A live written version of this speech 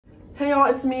Hey y'all,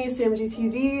 it's me,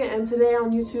 CMGTV, and today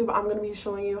on YouTube, I'm going to be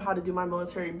showing you how to do my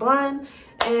military bun.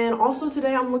 And also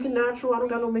today, I'm looking natural. I don't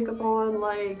got no makeup on.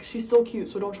 Like, she's still cute,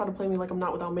 so don't try to play me like I'm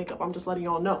not without makeup. I'm just letting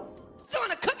y'all know.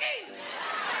 Doing a cookie?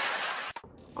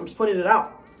 I'm just putting it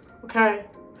out, okay?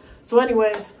 So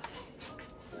anyways,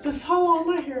 this is how long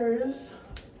my hair is.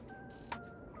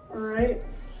 All right.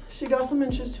 She got some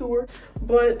inches to her,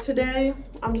 but today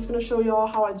I'm just gonna show y'all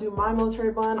how I do my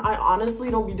military bun. I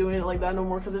honestly don't be doing it like that no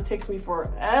more because it takes me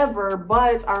forever,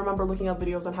 but I remember looking up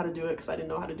videos on how to do it because I didn't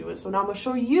know how to do it. So now I'm gonna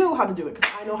show you how to do it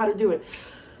because I know how to do it.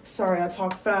 Sorry, I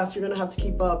talk fast. You're gonna have to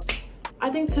keep up. I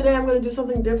think today I'm gonna do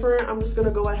something different. I'm just gonna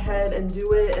go ahead and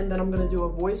do it, and then I'm gonna do a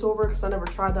voiceover because I never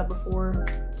tried that before.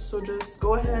 So just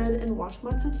go ahead and watch my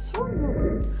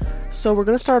tutorial. So we're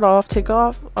gonna start off,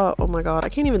 oh my god, I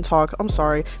can't even talk, I'm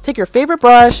sorry. Take your favorite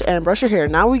brush and brush your hair.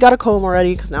 Now we got a comb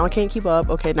already because now I can't keep up.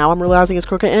 Okay, now I'm realizing it's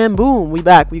crooked and boom, we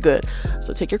back, we good.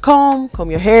 So take your comb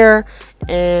your hair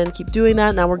and keep doing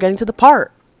that. Now we're getting to the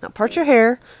part. Now part your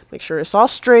hair, make sure it's all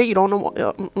straight. You don't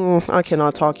know, I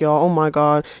cannot talk y'all, oh my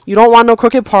god. You don't want no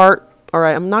crooked part.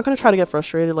 Alright, I'm not going to try to get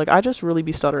frustrated. Like, I just really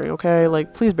be stuttering, okay?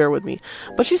 Like, please bear with me.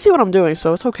 But you see what I'm doing,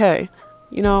 so it's okay.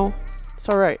 You know, it's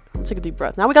alright. Take a deep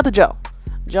breath. Now we got the gel.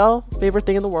 Gel, favorite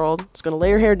thing in the world. It's going to lay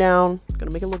your hair down. It's going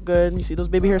to make it look good. You see those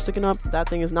baby hairs sticking up? That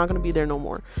thing is not going to be there no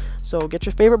more. So get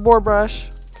your favorite board brush,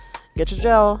 get your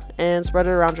gel, and spread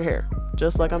it around your hair.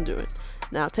 Just like I'm doing.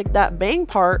 Now take that bang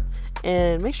part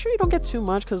and make sure you don't get too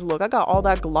much because look, I got all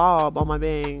that glob on my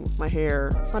bang, my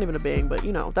hair. It's not even a bang, but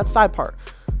you know, that side part.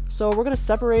 So we're going to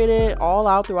separate it all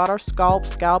out throughout our scalp,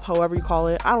 however you call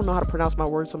it. I don't know how to pronounce my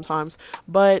words sometimes.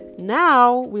 But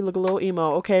now we look a little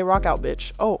emo. Okay, rock out,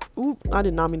 bitch. Oh, oop, I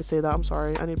did not mean to say that. I'm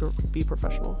sorry. I need to be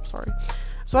professional. I'm sorry.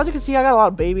 So as you can see, I got a lot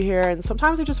of baby hair. And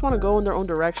sometimes they just want to go in their own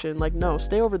direction. Like, no,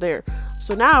 stay over there.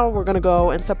 So now we're going to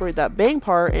go and separate that bang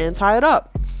part and tie it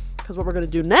up. Because what we're going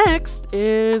to do next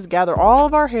is gather all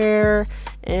of our hair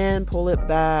and pull it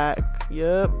back.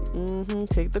 Yep.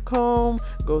 Take the comb,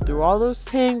 go through all those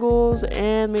tangles,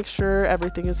 and make sure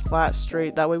everything is flat,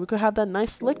 straight. That way we could have that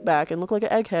nice slick back and look like an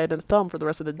egghead and a thumb for the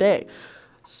rest of the day.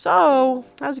 So,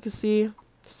 as you can see,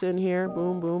 sitting here,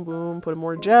 boom, boom, boom, putting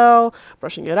more gel,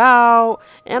 brushing it out.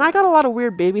 And I got a lot of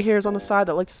weird baby hairs on the side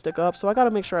that like to stick up, so I got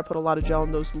to make sure I put a lot of gel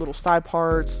in those little side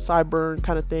parts, sideburn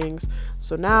kind of things.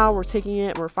 So now we're taking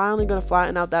it, we're finally going to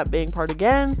flatten out that bang part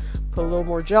again, put a little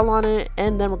more gel on it,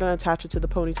 and then we're going to attach it to the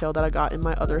ponytail that I got in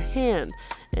my other hand.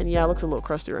 And yeah, it looks a little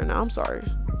crusty right now. I'm sorry.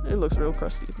 It looks real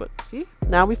crusty, but see?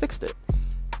 Now we fixed it.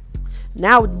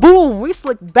 Now, boom, we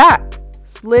slicked back.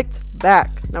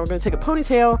 Now we're going to take a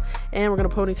ponytail, and we're going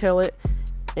to ponytail it,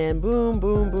 and boom,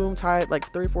 boom, boom, tie it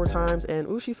like 3-4 times, and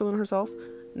ooh, she feeling herself.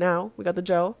 Now, we got the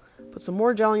gel. Put some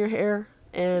more gel in your hair,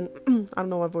 and I don't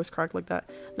know why my voice cracked like that.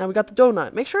 Now we got the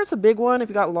donut. Make sure it's a big one if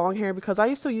you got long hair, because I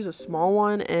used to use a small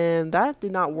one and that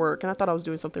did not work, and I thought I was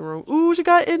doing something wrong. Ooh, she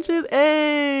got inches.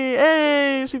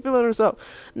 Hey, she feeling herself.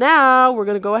 Now we're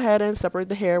gonna go ahead and separate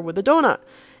the hair with the donut.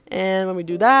 And when we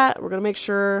do that, we're going to make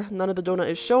sure none of the donut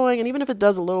is showing. And even if it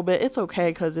does a little bit, it's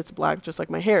okay because it's black just like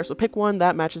my hair. So pick one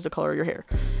that matches the color of your hair.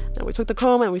 Now we took the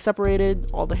comb and we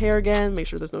separated all the hair again. Make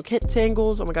sure there's no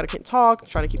tangles. Oh my god, I can't talk.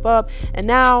 Trying to keep up. And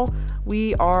now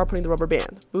we are putting the rubber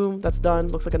band. Boom, that's done.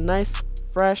 Looks like a nice,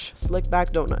 fresh, slick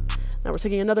back donut. Now we're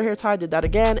taking another hair tie, did that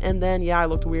again, and then yeah, I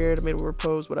looked weird, I made a weird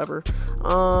pose, whatever.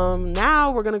 Now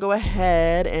we're gonna go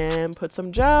ahead and put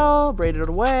some gel, braid it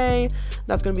away.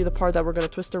 That's gonna be the part that we're gonna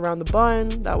twist around the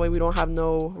bun. That way we don't have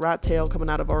no rat tail coming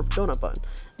out of our donut bun.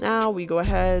 Now we go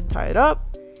ahead, tie it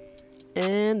up,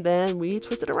 and then we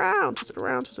twist it around,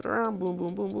 boom,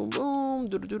 boom, boom, boom, boom,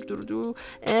 do,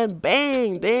 and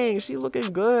bang, dang, she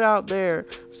looking good out there.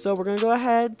 So we're gonna go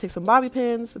ahead, take some bobby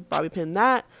pins, bobby pin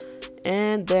that.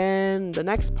 And then the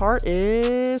next part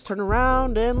is turn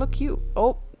around and look cute.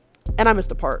 Oh, and I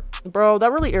missed a part. Bro,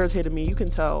 that really irritated me. You can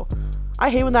tell.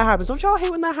 I hate when that happens. Don't y'all hate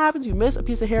when that happens? You miss a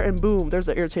piece of hair and boom, there's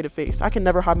the irritated face. I can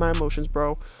never hide my emotions,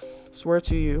 bro. Swear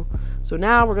to you. So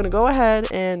now we're going to go ahead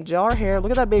and gel our hair. Look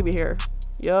at that baby hair.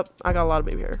 Yep, I got a lot of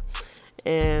baby hair.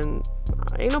 And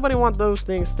ain't nobody want those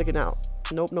things sticking out.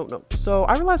 Nope, nope, nope. So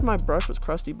I realized my brush was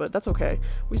crusty, but that's okay.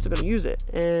 We're still gonna use it.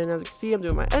 And as you can see, I'm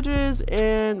doing my edges,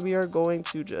 and we are going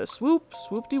to just swoop,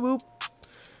 swoop-de-whoop.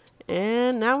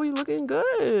 And now we looking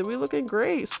good. We looking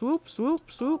great. Swoop, swoop,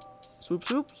 swoop, swoop,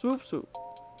 swoop, swoop, swoop.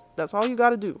 That's all you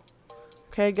gotta do.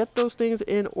 Okay, get those things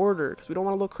in order because we don't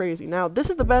want to look crazy. Now, this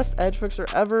is the best edge fixer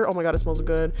ever. Oh my god, it smells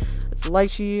good. It's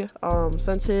lychee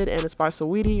scented, and it's by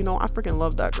Saweetie. You know, I freaking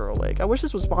love that girl. Like, I wish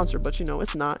this was sponsored, but you know,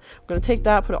 it's not. I'm gonna take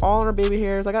that, put it all on our baby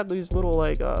hairs. I got these little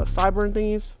like sideburn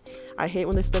thingies. I hate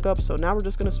when they stick up, so now we're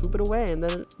just gonna swoop it away, and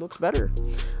then it looks better.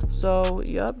 So,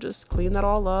 yep, just clean that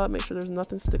all up. Make sure there's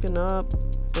nothing sticking up.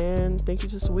 And thank you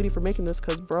to Saweetie for making this,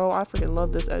 because bro, I freaking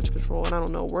love this edge control, and I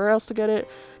don't know where else to get it.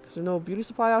 There's no beauty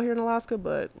supply out here in Alaska,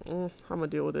 but I'm gonna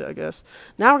deal with it, I guess.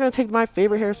 Now we're gonna take my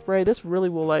favorite hairspray. This really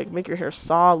will like make your hair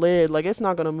solid. Like, it's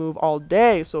not gonna move all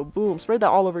day. So boom, spray that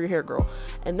all over your hair, girl.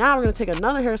 And now we're gonna take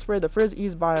another hairspray, the Frizz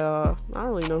Ease by I don't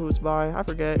really know who it's by. I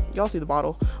forget. Y'all see the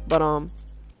bottle, but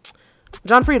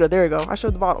John Frieda, there you go. I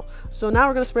showed the bottle. So now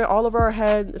we're going to spray all over our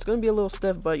head. It's going to be a little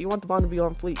stiff, but you want the bond to be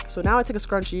on fleek. So now I take a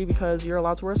scrunchie because you're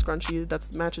allowed to wear a scrunchie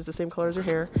that matches the same color as your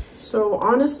hair. So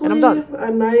honestly, and I'm done.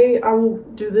 At night, I will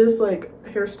do this like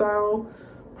hairstyle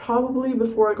probably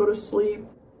before I go to sleep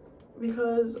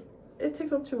because it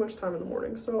takes up too much time in the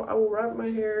morning. So I will wrap my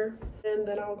hair and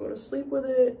then I'll go to sleep with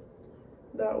it.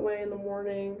 That way in the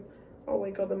morning, I'll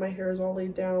wake up and my hair is all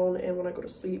laid down. And when I go to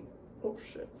sleep, oh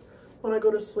shit. When I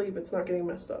go to sleep, it's not getting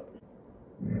messed up.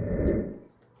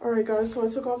 Alright guys, so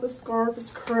I took off the scarf. It's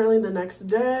currently the next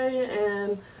day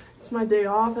and it's my day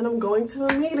off and I'm going to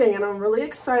a meeting and I'm really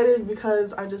excited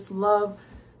because I just love,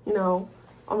 you know,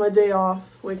 on my day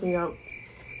off, waking up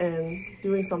and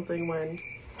doing something when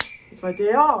it's my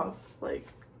day off. Like,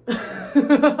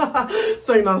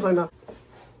 saying no.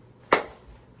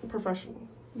 Professional.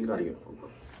 You got a uniform on.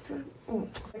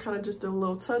 I kind of just did a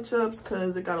little touch-ups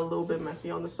because it got a little bit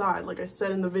messy on the side. Like I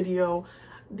said in the video,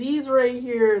 these right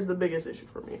here is the biggest issue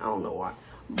for me. I don't know why,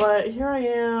 but here I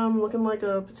am looking like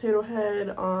a potato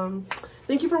head.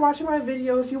 Thank you for watching my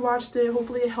video. If you watched it,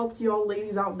 hopefully it helped y'all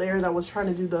ladies out there that was trying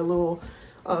to do the little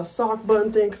sock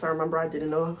bun thing, because I remember I didn't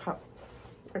know how.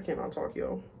 I cannot talk,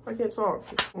 yo. I can't talk.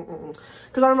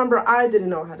 Because I remember I didn't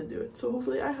know how to do it. So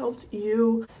hopefully I helped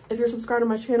you. If you're subscribed to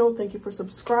my channel, thank you for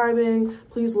subscribing.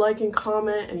 Please like and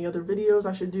comment any other videos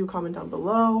I should do. Comment down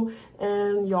below.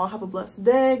 And y'all have a blessed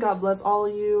day. God bless all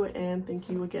of you. And thank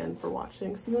you again for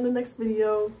watching. See you in the next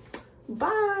video.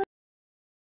 Bye.